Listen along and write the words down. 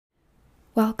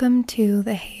Welcome to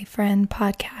the Hey Friend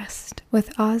podcast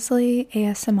with Osley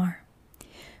ASMR.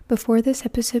 Before this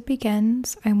episode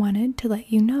begins, I wanted to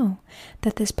let you know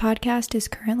that this podcast is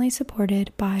currently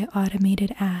supported by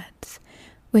automated ads,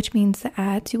 which means the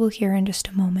ads you will hear in just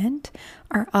a moment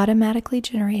are automatically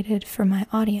generated for my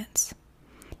audience.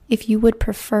 If you would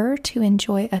prefer to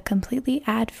enjoy a completely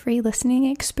ad-free listening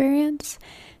experience,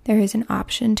 there is an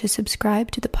option to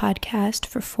subscribe to the podcast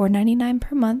for $4.99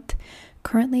 per month,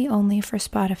 currently only for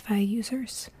Spotify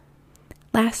users.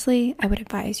 Lastly, I would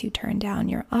advise you turn down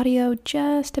your audio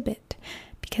just a bit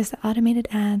because the automated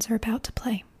ads are about to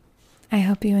play. I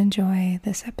hope you enjoy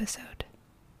this episode.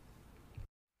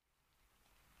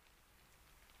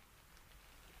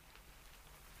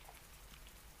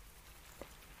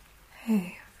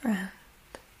 Hey, friend.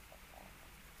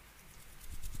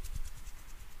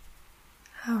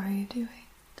 How are you doing?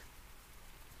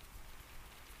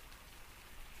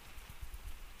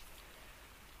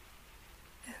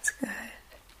 It's good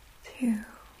to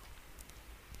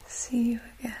see you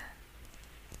again.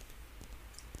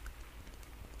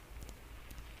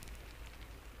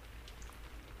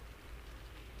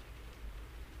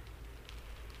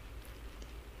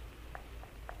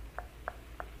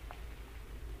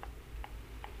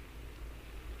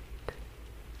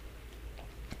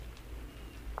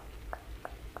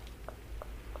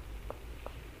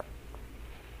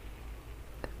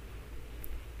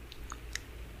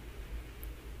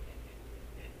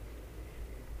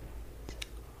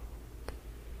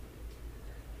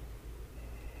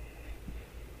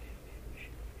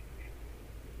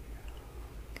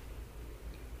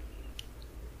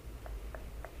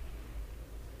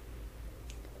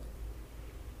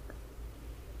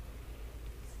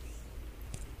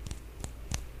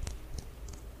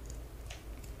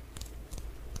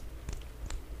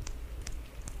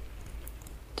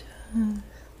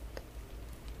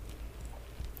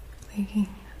 Waking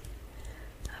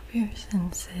up your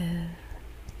senses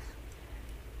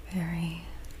very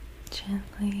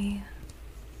gently,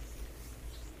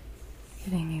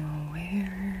 getting you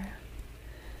aware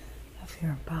of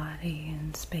your body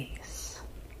and space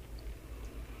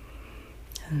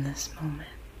in this moment.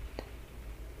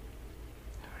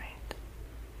 Alright.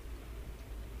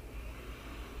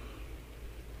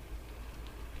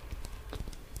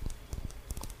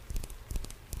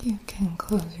 You can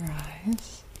close your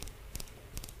eyes.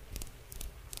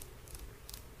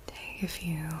 Take a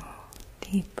few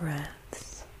deep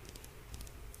breaths.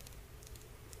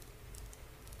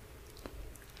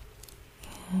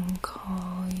 And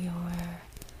call your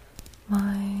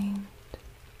mind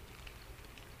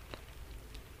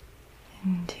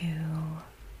into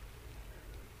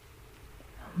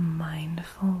a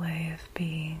mindful way of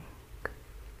being.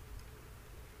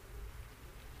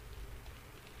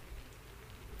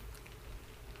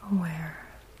 Aware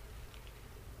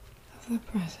of the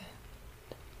present,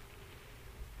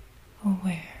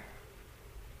 aware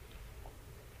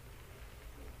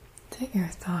that your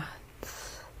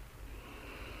thoughts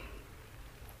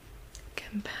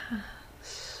can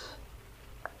pass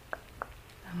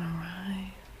and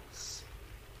arise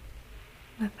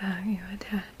without you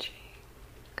attaching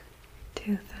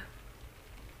to them.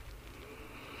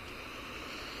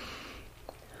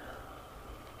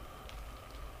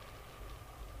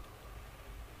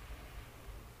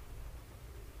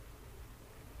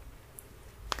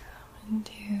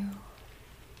 Into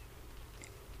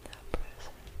the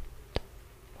present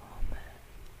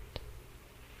moment.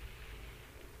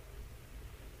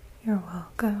 You're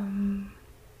welcome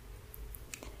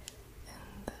in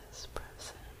this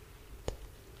present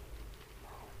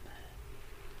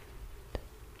moment.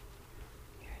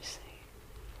 You're safe.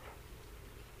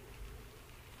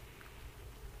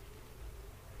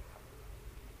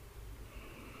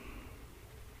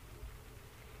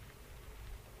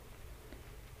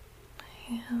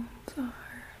 Hands are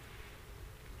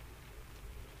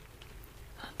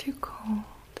not too cold,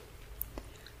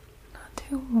 not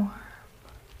too warm.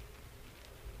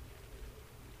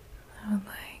 I would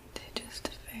like to just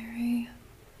very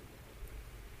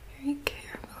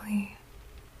carefully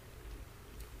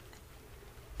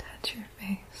touch your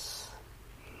face.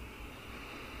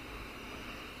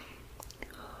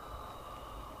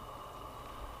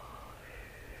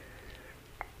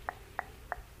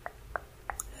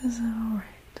 Is that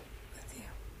alright with you?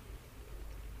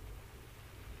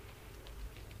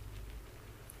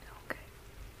 Okay.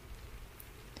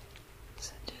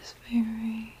 So just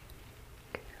very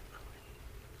carefully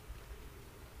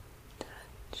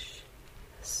touch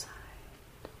the side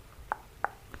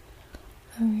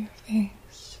of your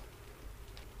face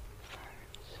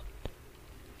first.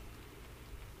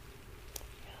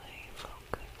 Really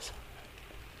focus on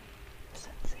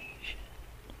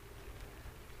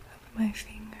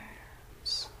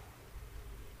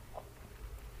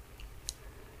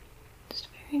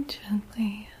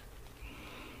gently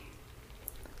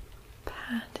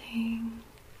patting,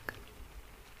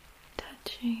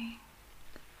 touching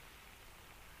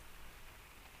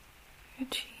your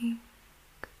cheek,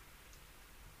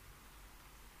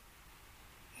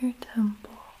 your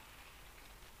temple,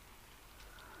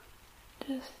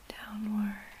 just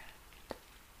downward,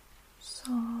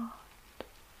 soft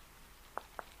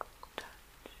touch.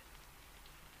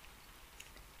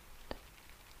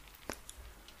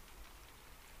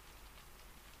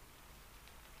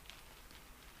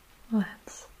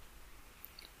 Let's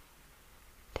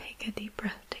take a deep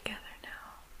breath together now.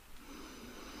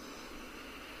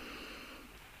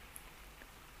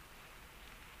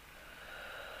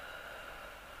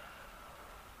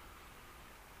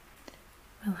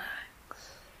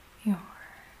 Relax your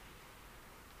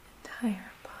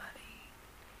entire body,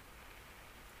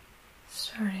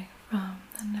 starting from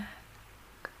the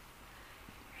neck,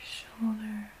 your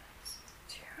shoulders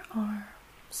to your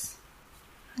arms.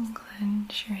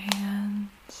 Unclench your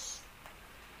hands,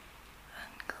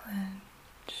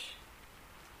 unclench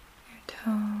your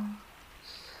toes,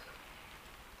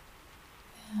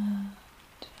 and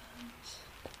just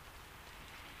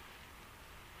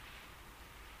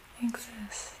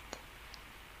exist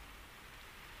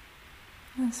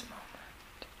in this moment.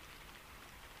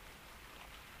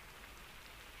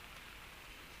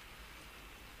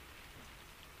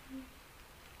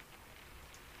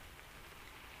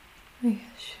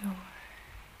 Reassure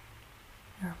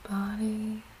your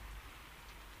body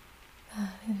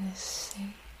that it is safe.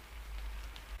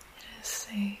 It is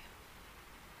safe,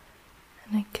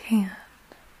 and it can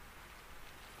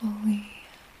fully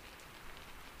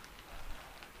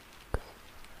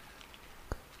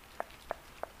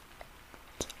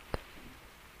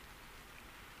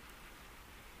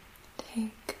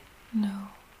take note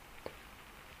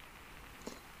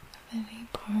of any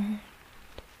part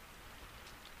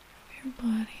of your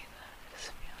body that is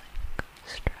feeling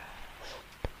stressed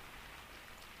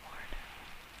or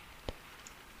nervous,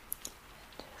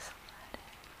 and just let it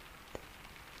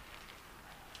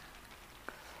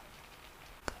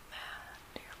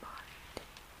command your body to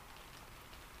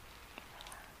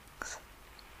relax.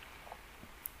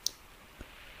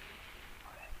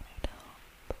 Or it might help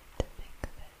to think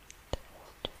of it as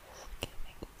just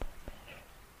giving permission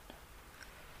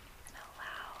and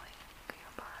allowing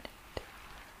your body to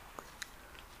relax,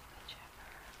 whichever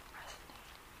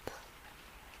resonates with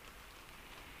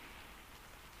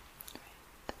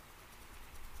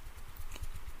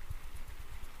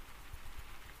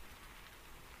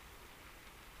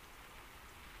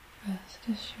you. Rest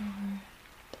assured,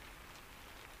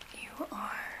 you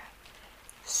are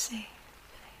safe.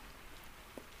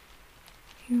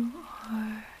 You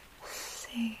are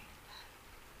safe.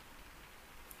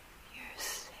 You're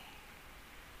safe.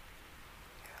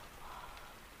 You're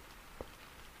loved.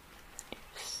 And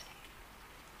you're safe.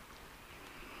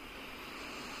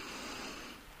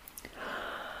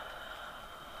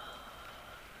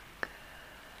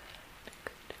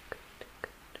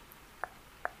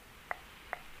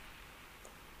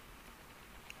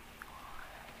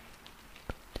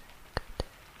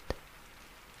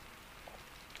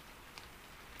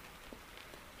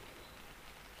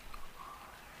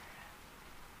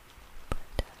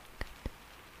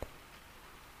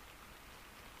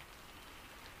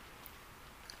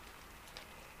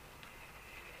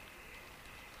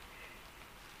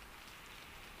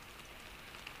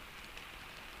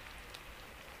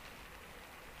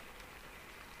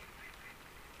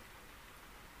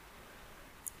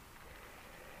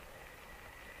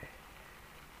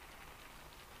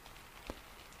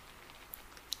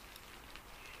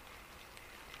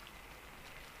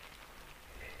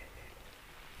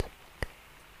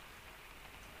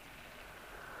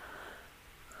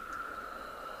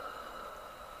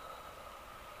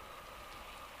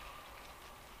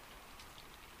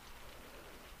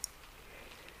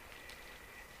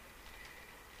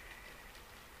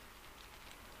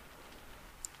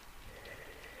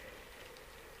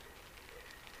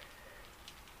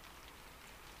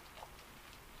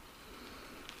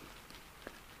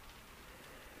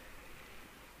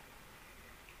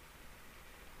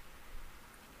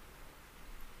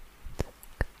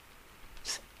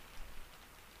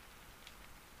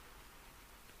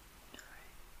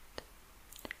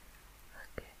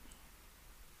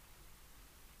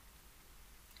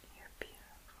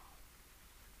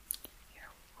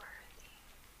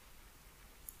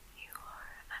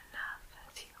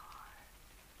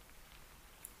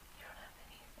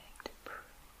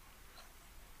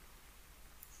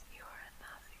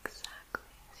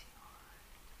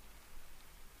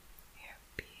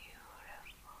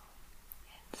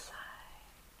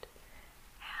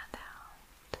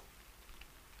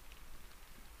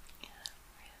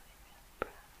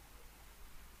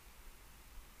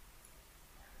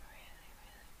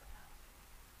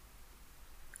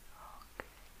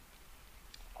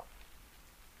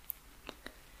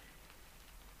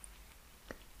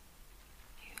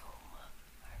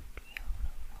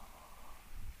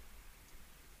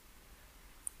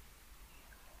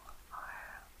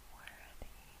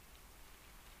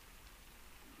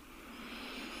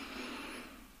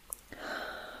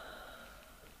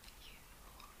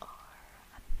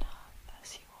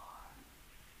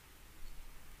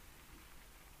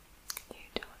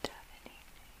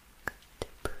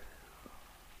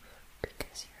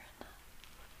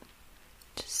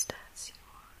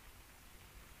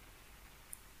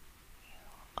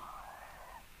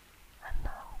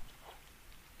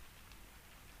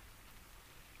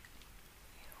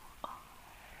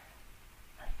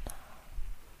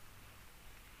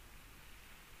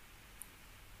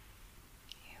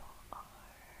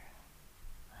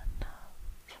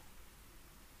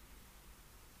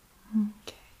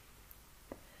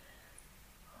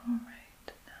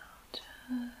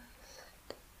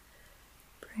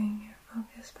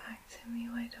 to me,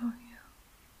 why don't you?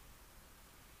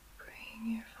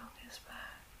 Bring your focus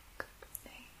back.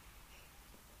 Hey.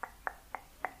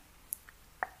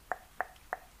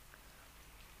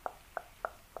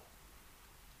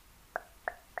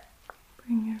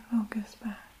 Bring your focus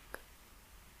back.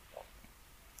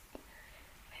 I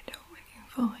don't want you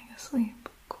falling asleep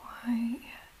quite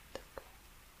yet.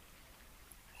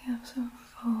 We have some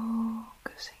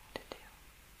focusing to do.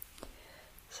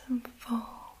 Some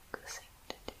focusing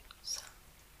to do. Some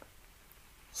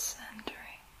centering.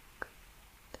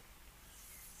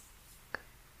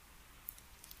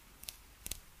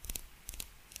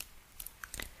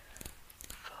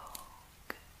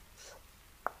 Focus.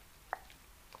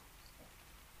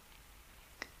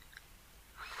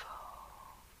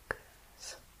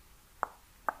 Focus.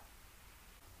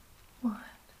 1,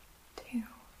 2, 3.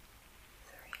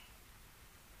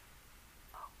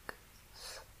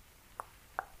 Focus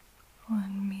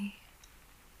on me.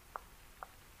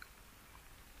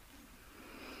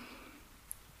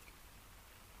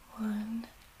 1,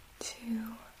 2,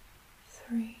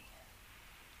 3.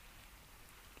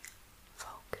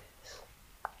 Focus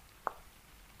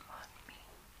on me.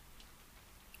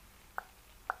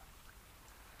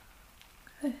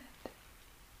 Good.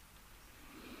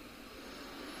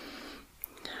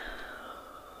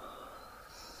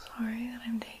 Sorry that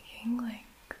I'm taking really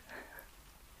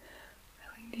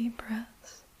deep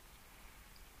breaths.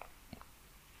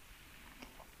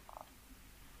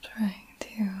 Trying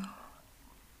to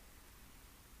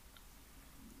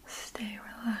stay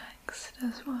relaxed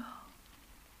as well.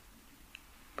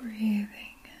 Breathing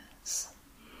is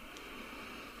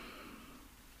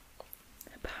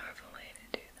a powerful way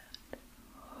to do that.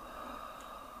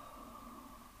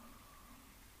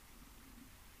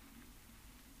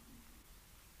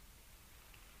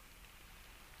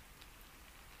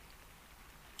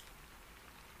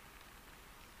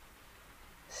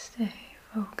 Stay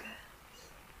focused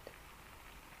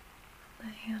on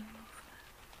the hand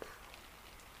movements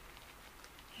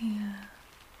and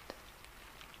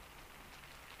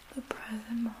the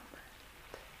present moment.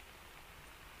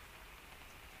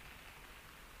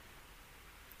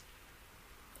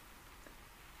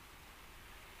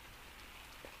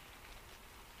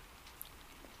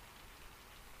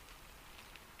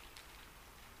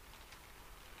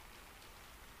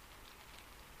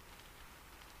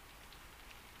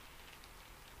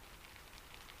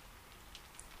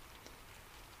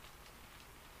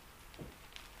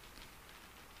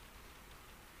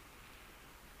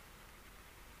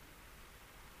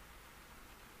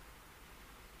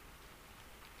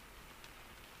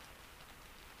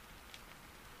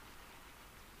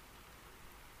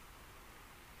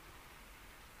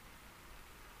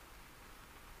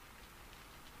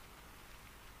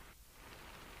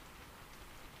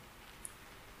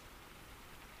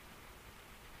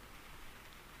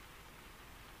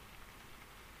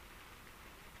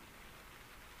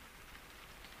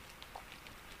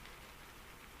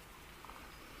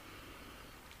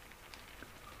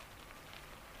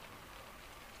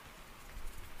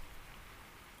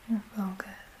 Your focus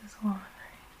is wandering.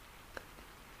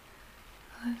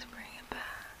 Let's bring it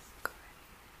back.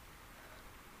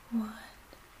 1,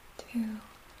 2,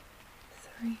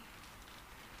 3.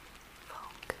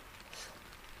 Focus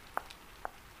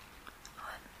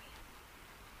on me.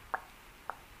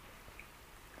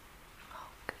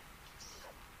 Focus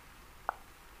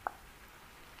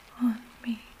on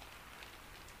me.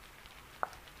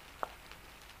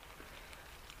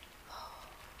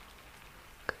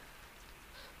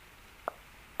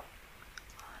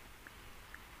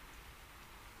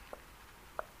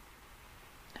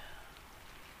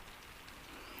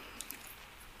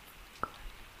 Good.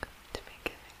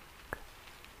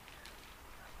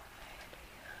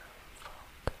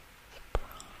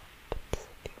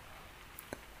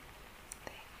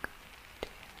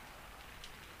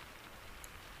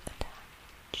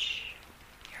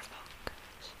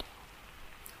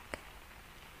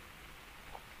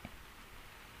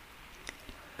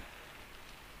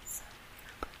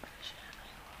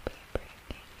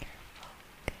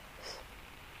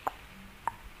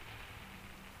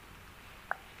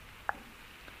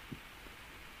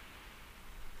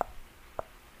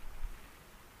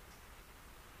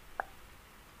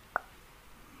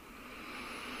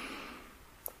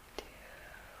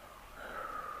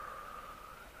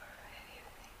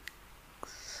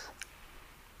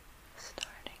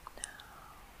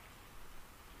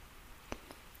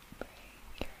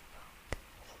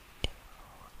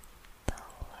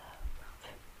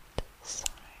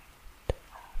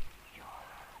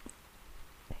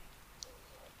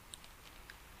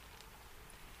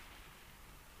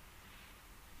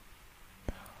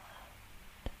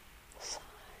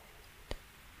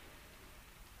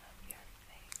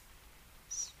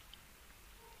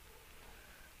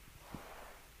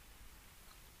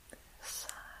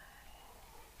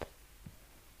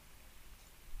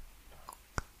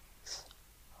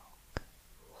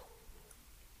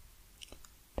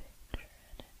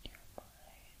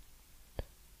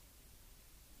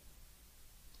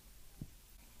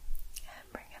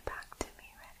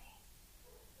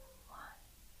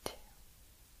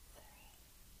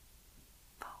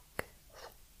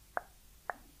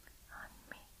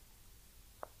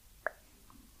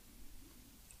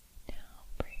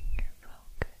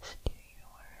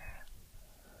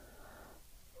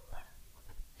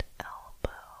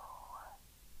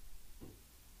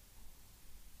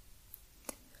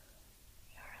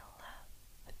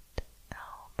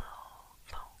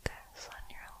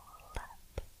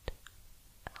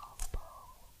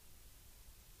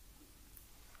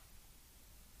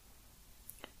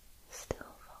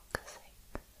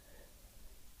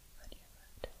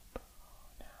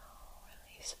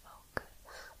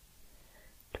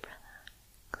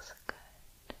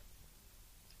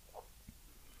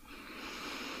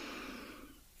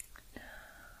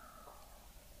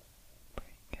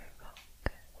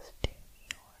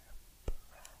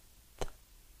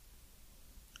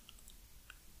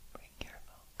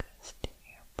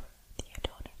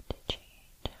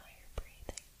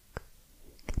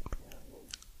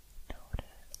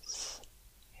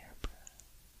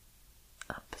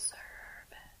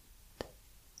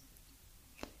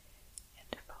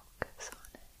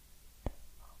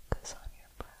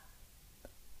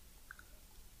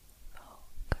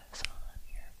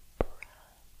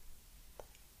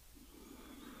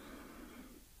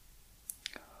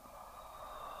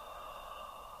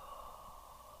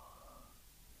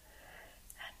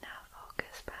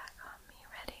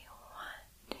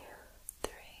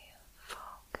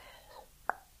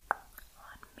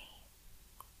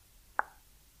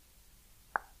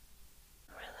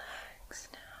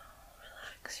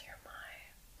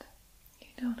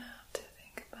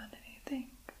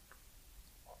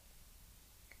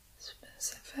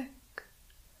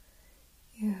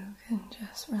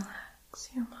 just relax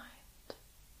your mind.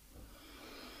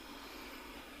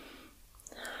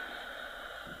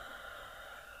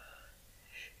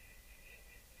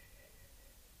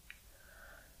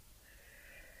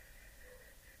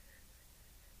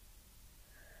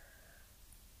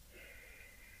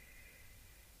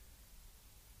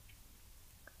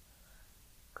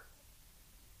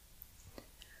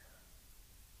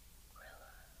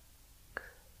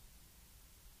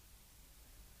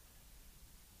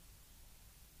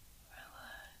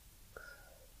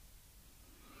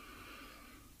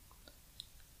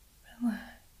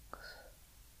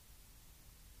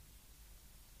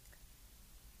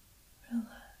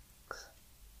 Relax.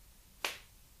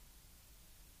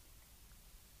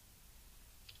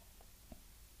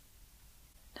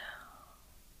 Now,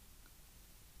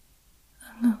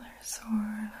 another sort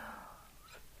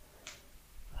of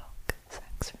focus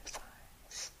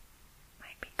exercise.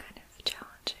 Might be kind of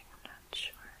challenging, I'm not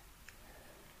sure.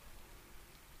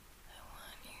 I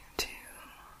want you to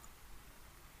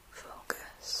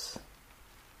focus.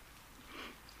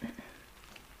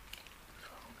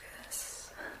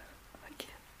 Focus. I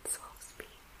can't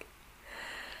self-speak.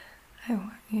 I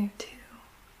want you to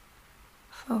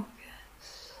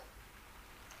focus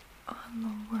on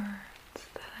the words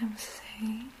that I'm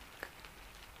saying.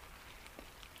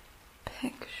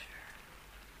 Picture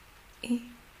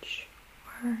each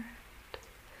word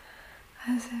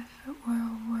as if it were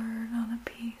a word on a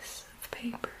piece of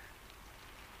paper.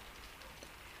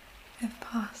 If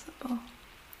possible,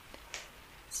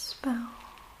 spell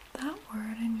that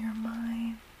word in your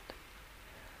mind,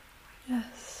 or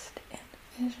just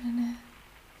envision it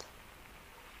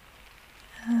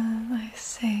as I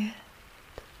say it.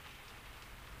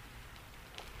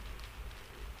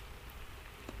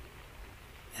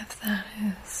 If that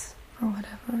is, for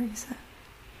whatever reason,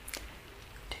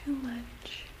 too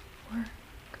much work,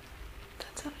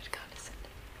 that sounded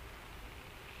condescending.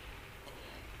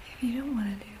 If you don't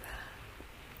want to do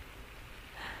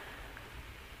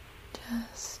that,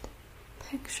 just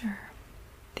picture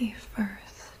the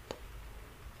first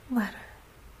letter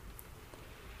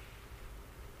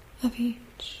of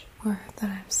each word that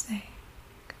I'm saying,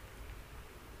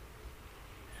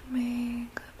 and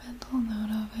make a mental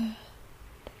note of it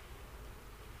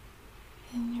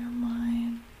in your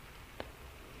mind.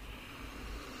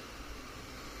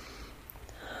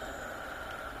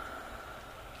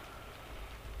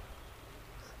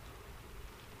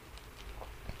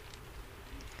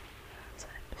 As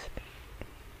I'm speaking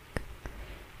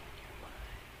in your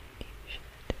mind, you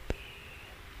should be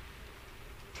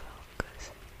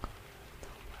focusing on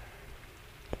the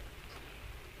words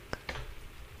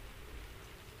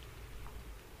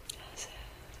as if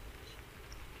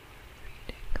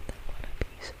reading them on a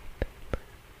piece of paper.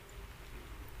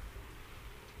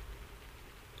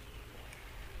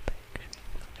 Picturing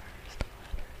the first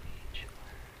letter of each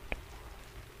word,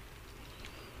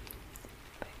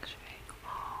 picturing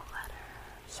all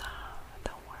letters of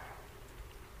the word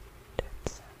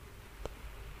itself.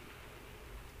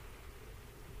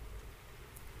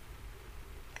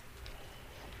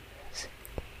 This is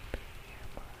keeping your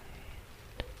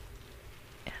mind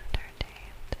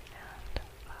entertained and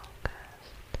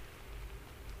focused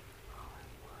all at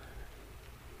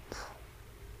once.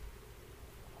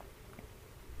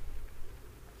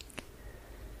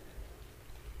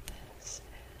 This is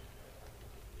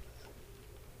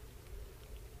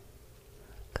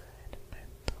a good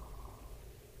mental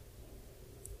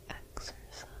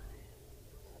exercise.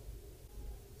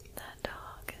 That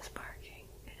dog is barking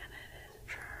and it is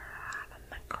driving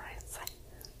me crazy.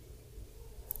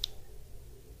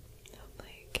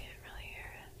 Hopefully you can't really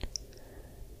hear it.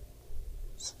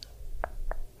 So,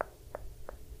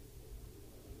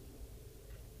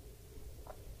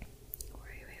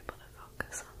 were you able to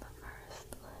focus on the first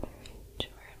letter of each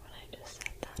word when I just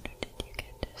said that, or did you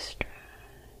get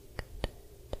distracted?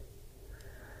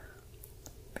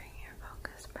 Bring your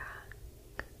focus back.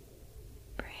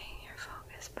 Bring your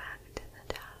focus back to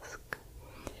the task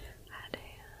at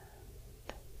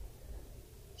hand.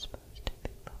 I'm supposed to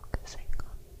be focusing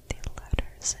on the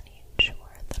letters in each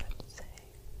word that I'm saying.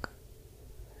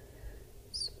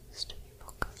 I'm supposed to be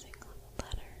focusing on the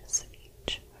letters in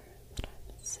each word that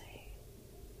I'm saying.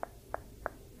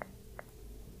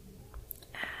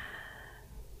 And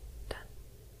done.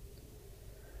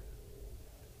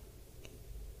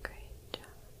 Great job.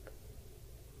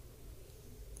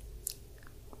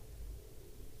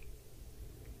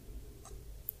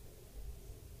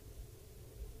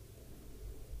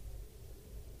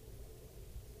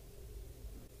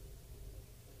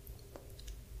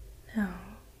 Now,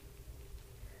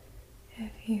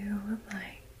 if you would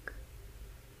like,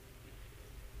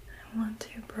 I want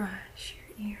to brush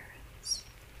your ears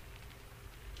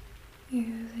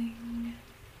using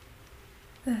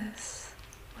this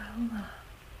well-loved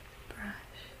brush.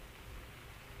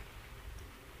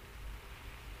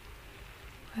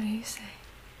 What do you say?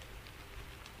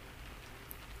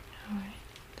 Alright.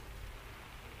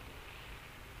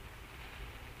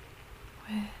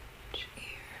 Which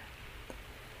ear?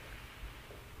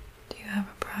 Do you have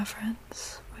a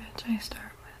preference which I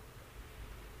start with?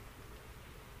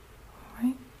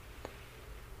 Alright.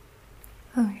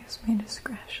 I'll use my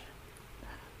discretion.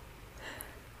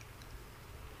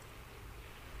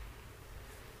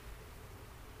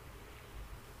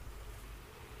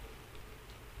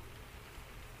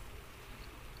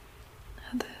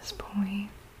 At this point,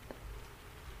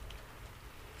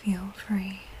 feel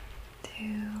free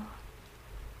to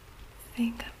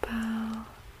think about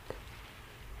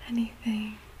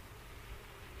anything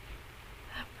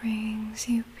that brings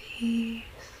you peace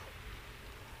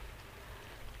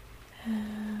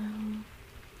and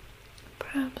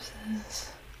perhaps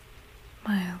is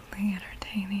mildly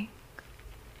entertaining.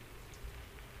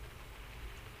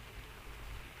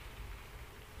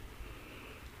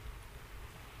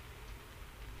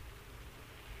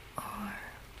 Or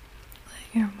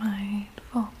let your mind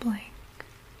fall blank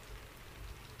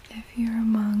if you're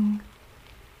among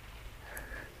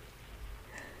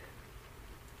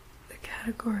the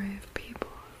category of people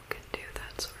who can do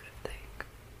that sort of thing.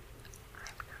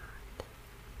 I'm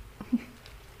not.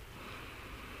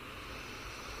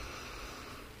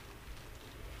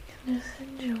 And just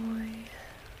enjoy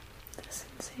the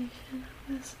sensation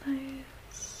of this nice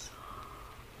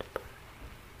soft breath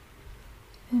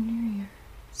in your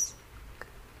ears.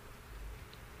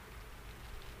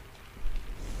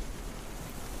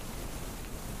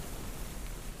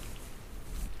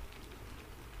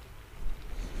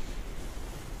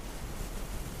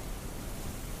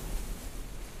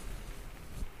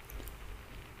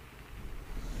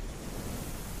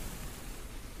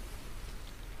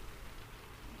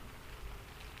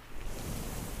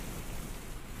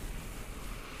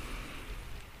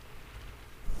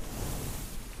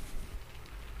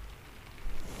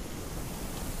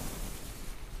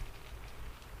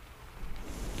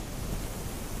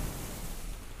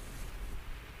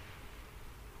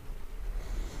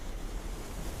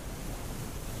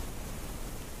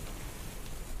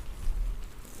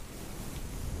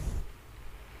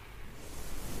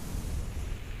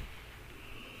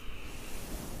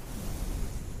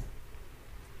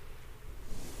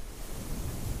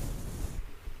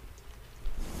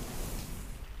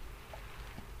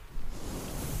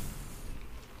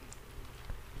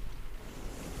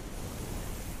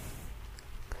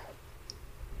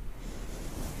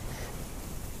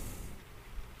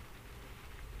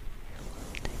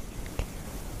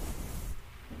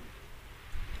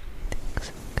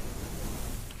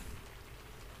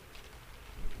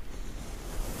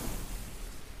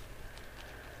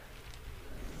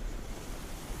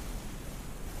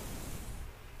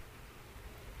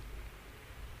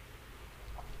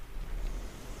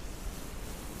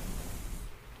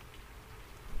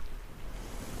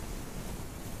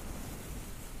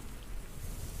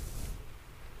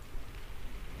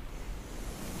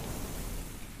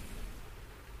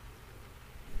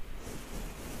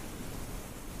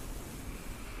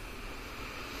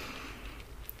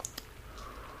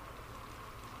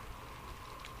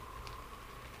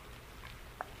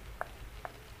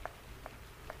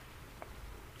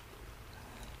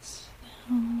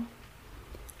 Now,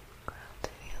 go out to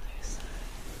the other side.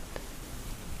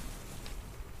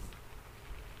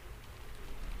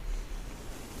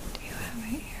 Do you have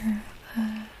an ear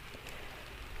that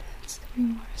tends to be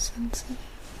more sensitive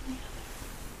than the other?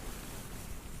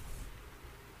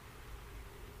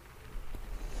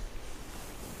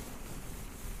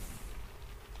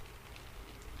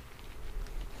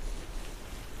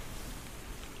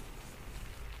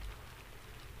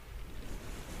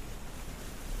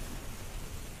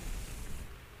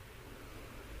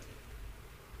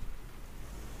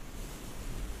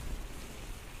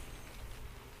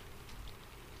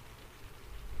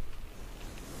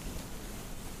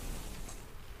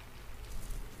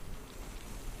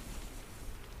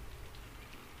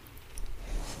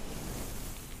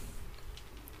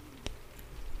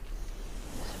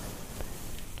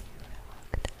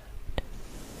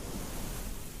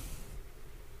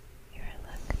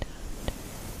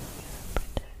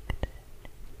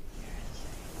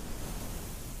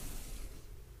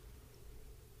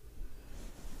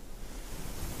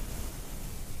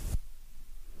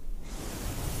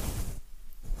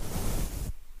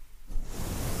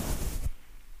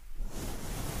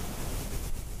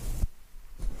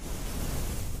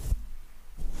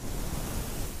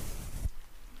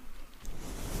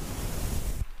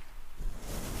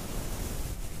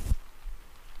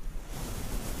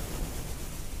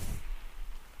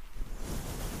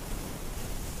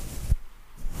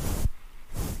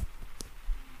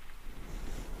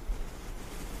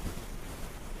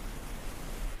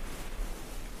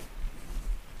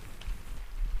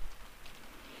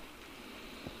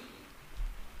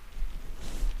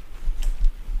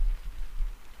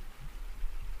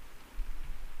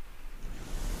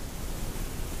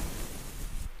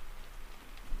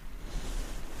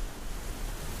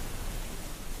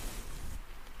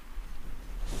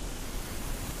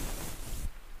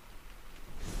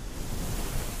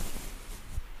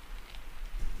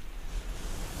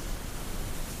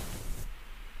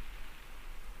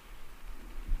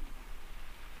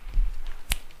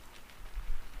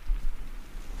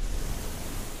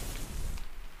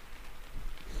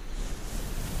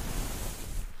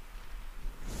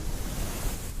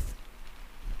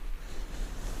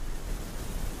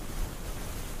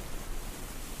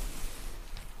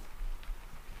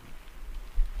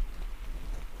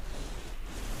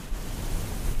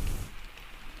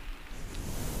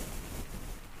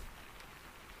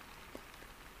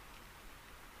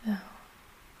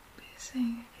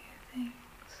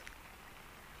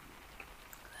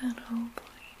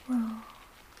 hopefully will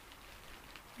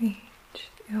reach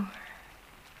your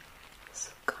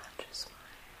subconscious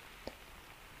mind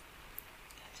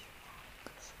as you fall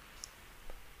asleep.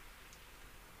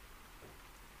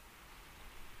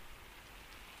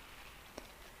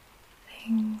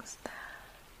 Things that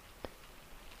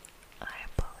I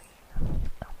believe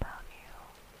about you,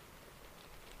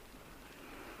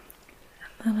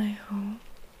 and that I hope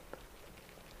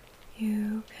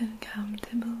you can come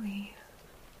to believe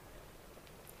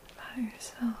about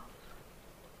yourself.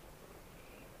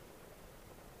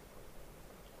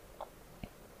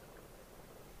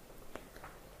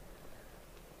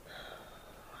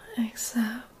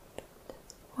 Accept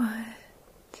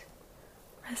what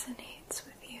resonates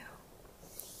with you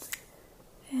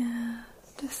and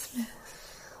dismiss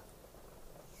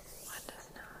what does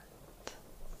not.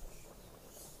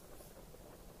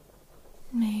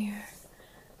 May your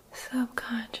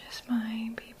subconscious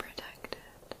mind be protected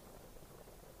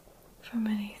from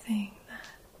anything that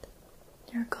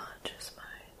your conscious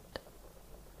mind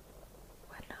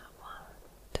would not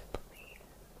want to believe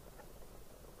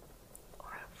or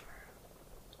affirm.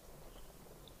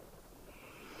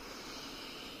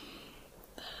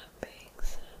 That being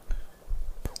said,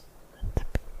 let's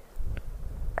begin.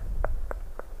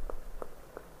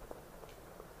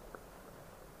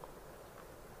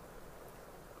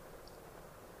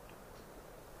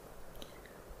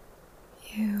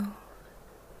 You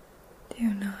do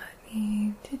not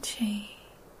need to change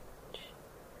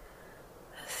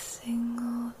a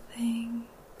single thing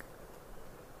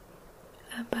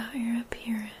about your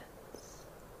appearance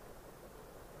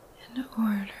in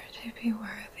order to be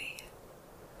worthy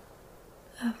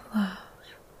of love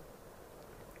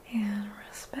and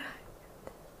respect.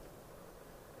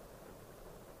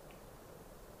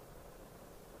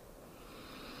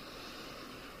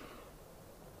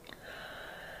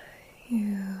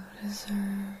 You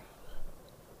deserve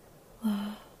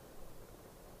love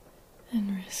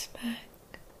and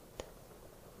respect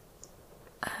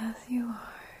as you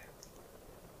are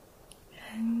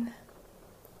in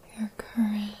your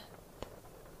current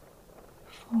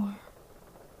form.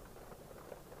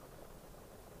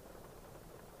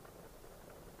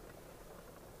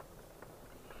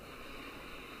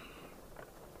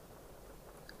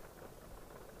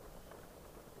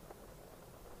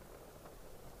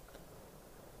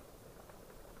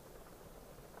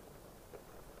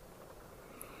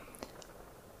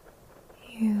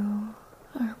 You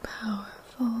are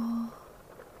powerful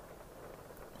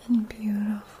and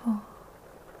beautiful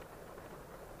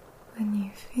when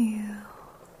you feel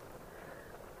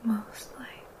most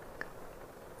like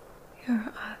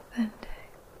your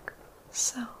authentic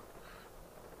self.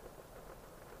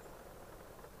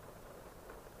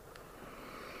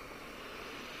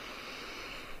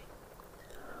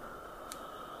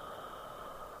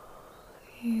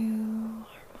 You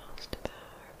are most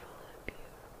powerful and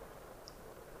beautiful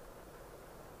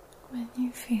when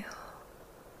you feel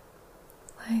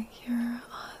like your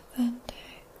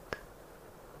authentic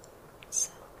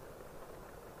self.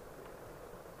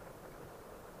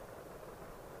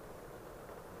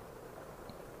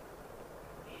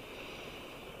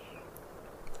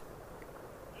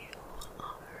 You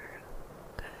are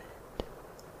good.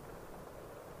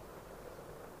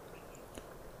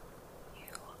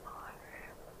 You are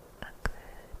a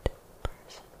good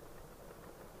person.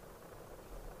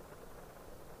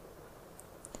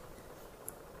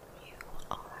 You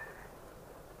are good.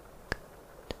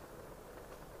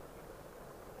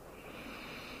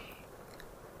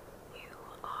 You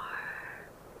are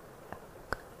a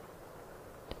good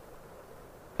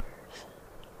person.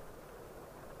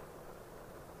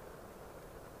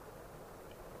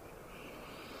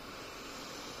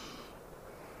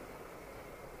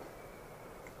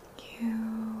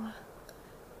 You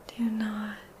do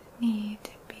not need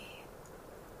to be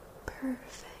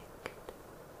perfect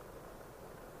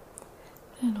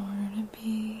in order to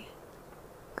be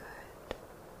good.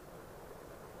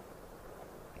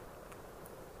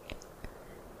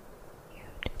 You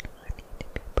do not need to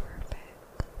be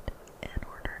perfect in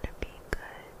order to be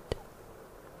good.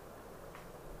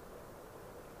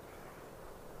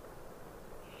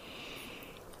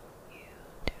 You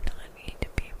do not need to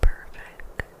be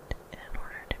perfect in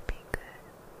order to be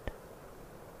good.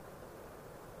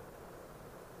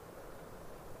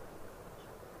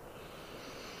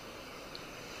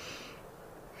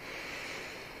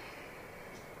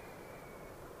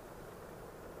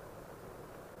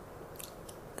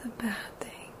 The bad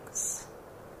things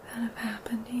that have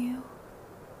happened to you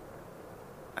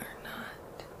are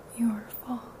not your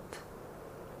fault.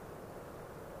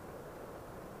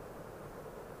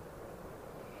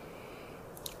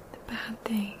 The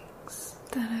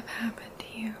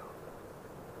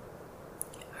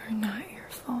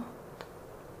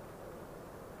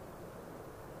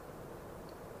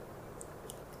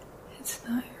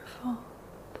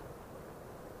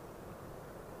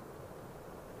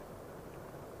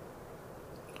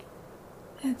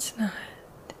It's not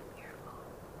your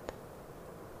fault.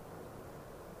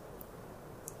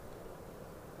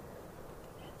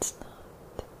 It's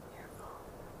not your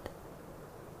fault.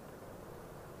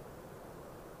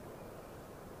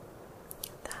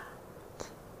 That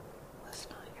was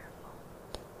not your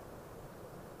fault.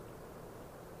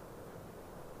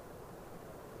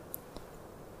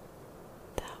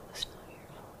 That was not your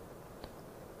fault.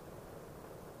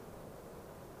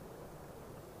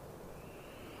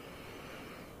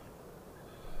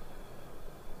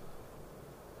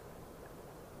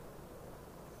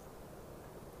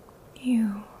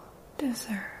 You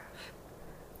deserve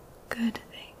good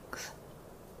things.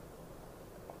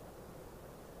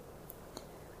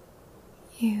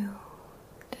 You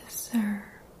deserve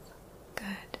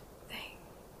good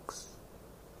things.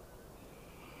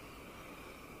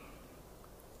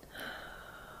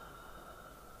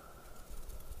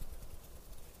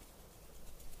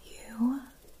 You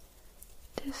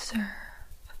deserve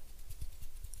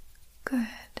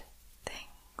good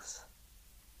things.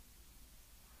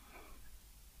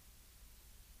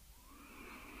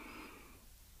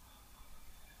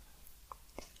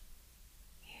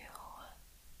 You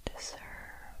deserve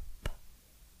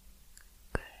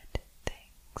good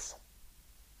things.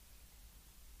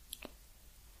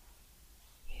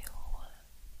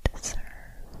 You deserve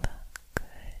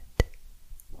good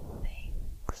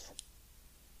things.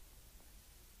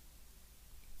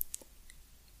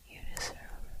 You deserve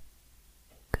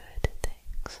good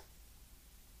things.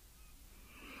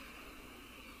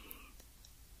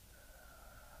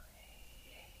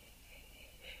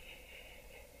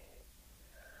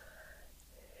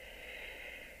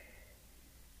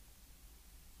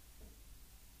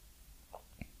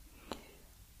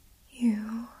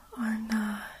 You are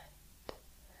not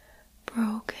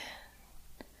broken.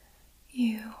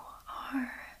 You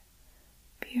are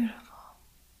beautiful.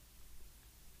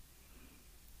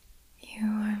 You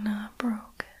are not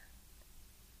broken.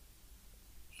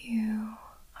 You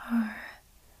are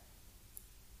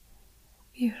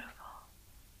beautiful.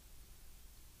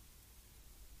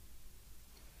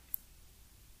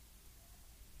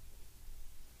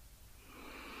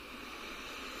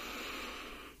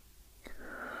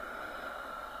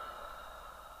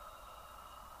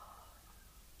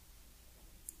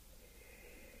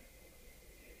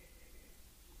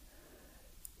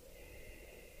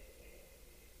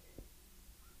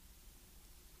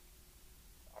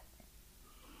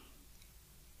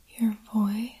 Your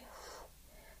voice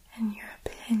and your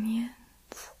opinions,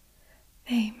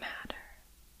 they matter.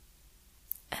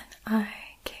 And I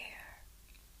care.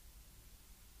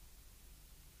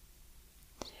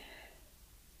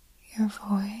 Your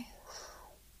voice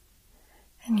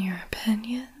and your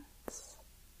opinions,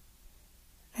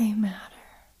 they matter.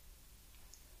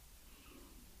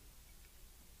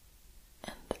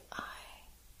 And I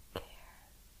care.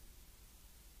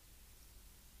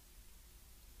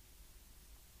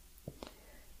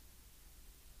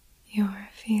 Your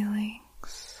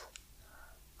feelings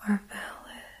are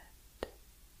valid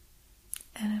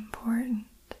and important.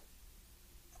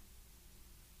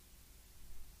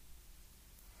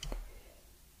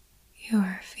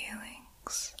 Your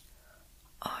feelings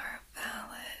are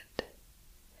valid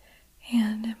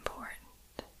and important.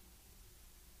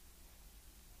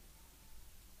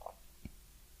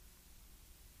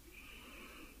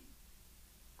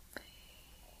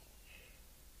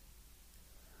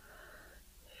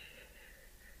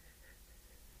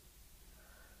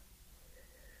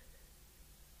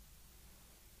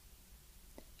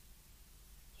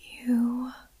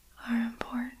 You are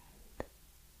important.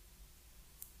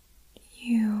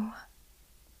 You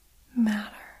matter.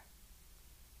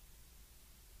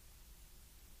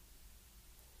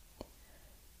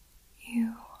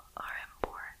 You are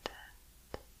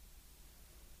important.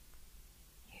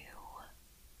 You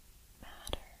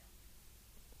matter.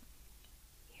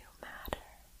 You matter.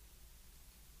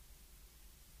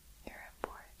 You're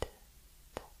important.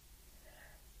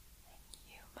 And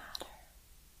you matter.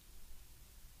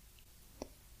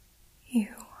 You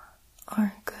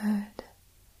are a good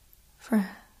friend.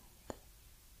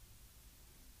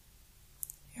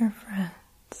 Your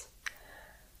friends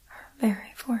are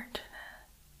very fortunate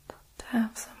to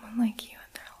have someone like you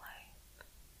in their life.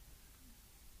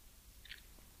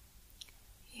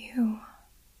 You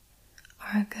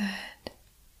are a good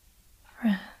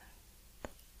friend.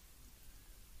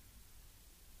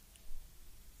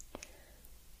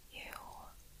 You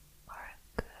are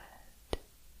a good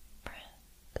friend.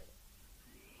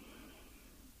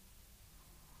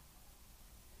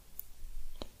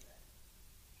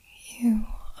 You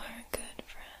are a good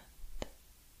friend.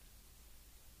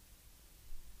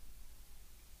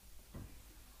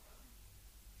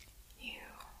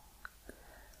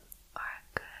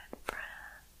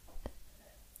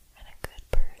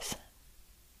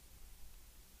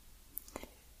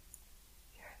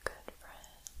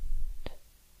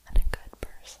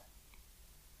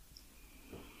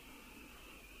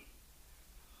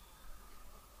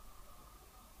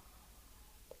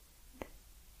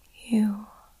 You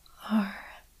are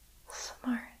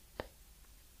smart.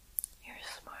 You're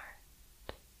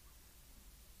smart.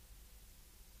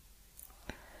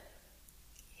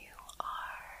 You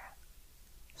are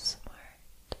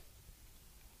smart.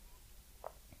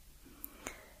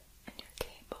 And you're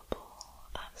capable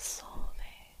of solving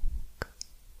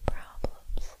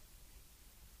problems.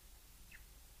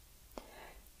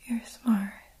 You're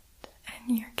smart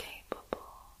and you're capable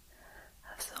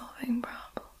of solving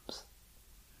problems.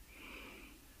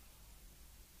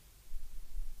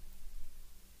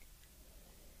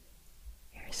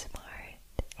 You're smart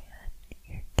and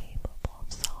you're capable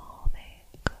of solving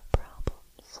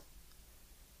problems.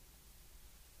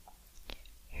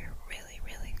 You're really,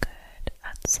 really good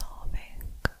at solving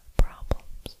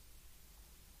problems.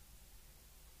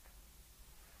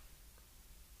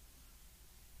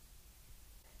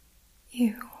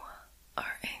 You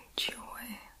are a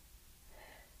joy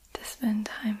to spend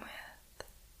time with.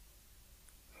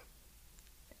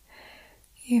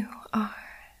 You are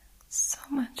so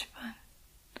much fun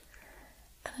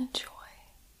and a joy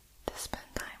to spend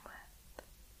time with.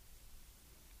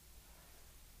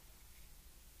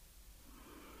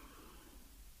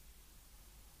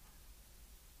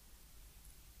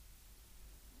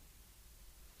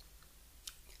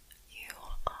 You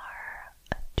are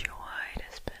a joy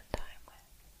to spend time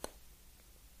with.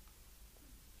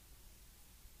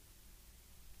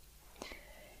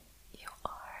 You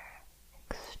are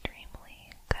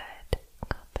extremely good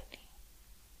company.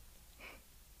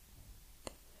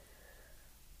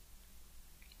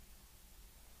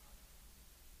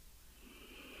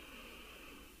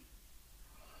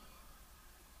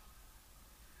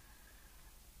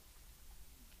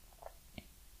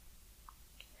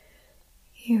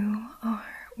 You are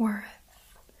worth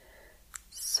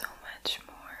so much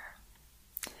more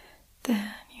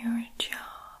than your job.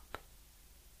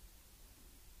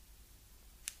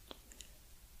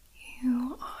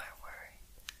 You are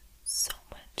worth so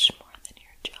much more than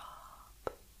your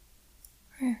job,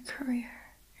 or your career,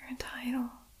 your title.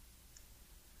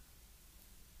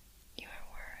 You are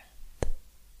worth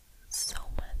so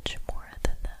much more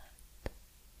than that.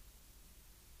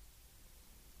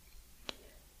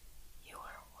 You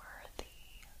are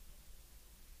worthy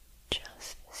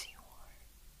just as you are.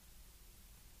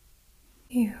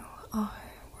 You are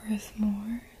worth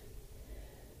more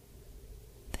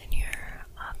than your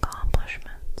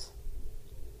accomplishments.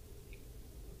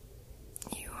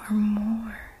 You are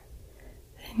more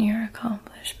than your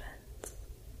accomplishments.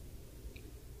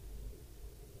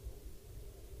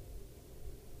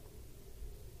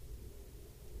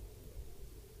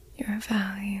 Your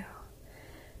value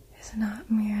is not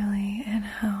merely in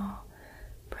how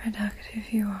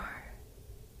productive you are.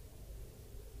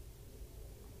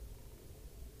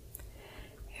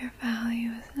 Your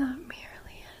value is not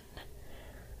merely in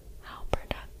how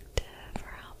productive or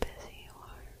how busy you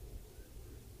are.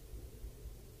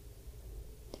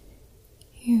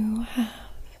 You have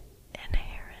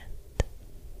inherent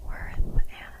worth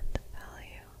and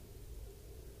value.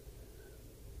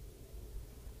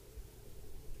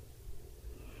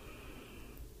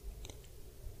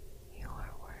 You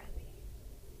are worthy.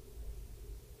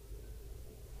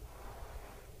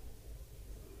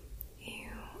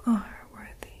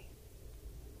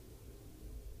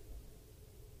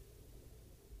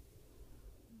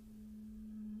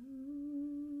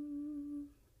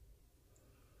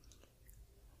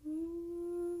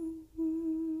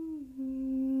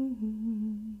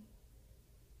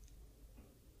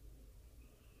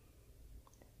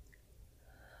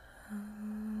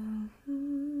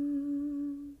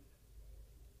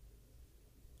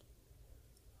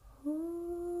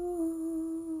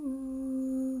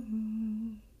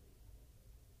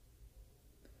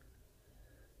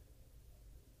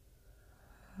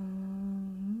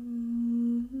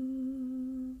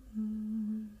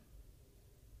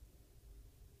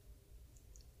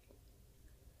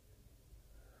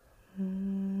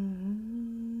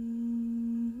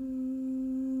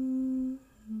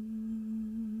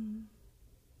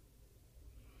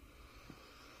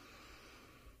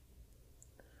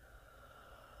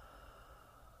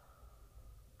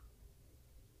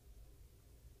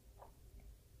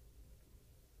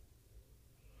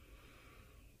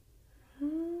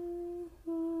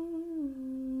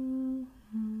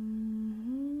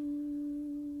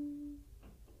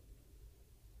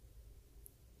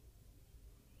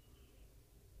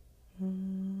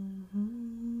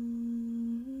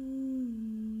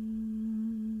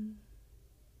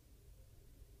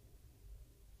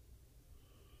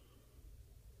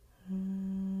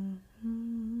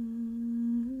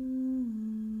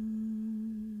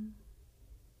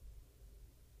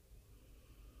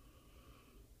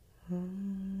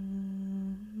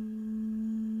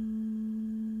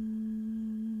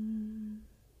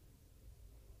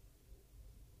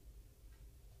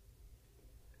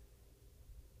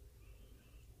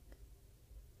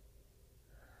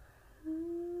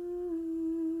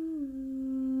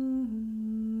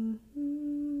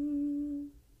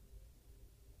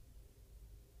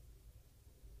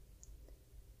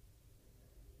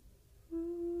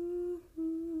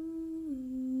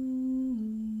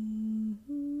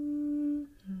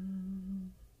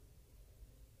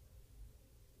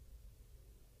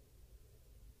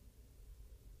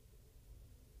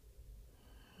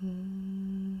 Mm-hmm.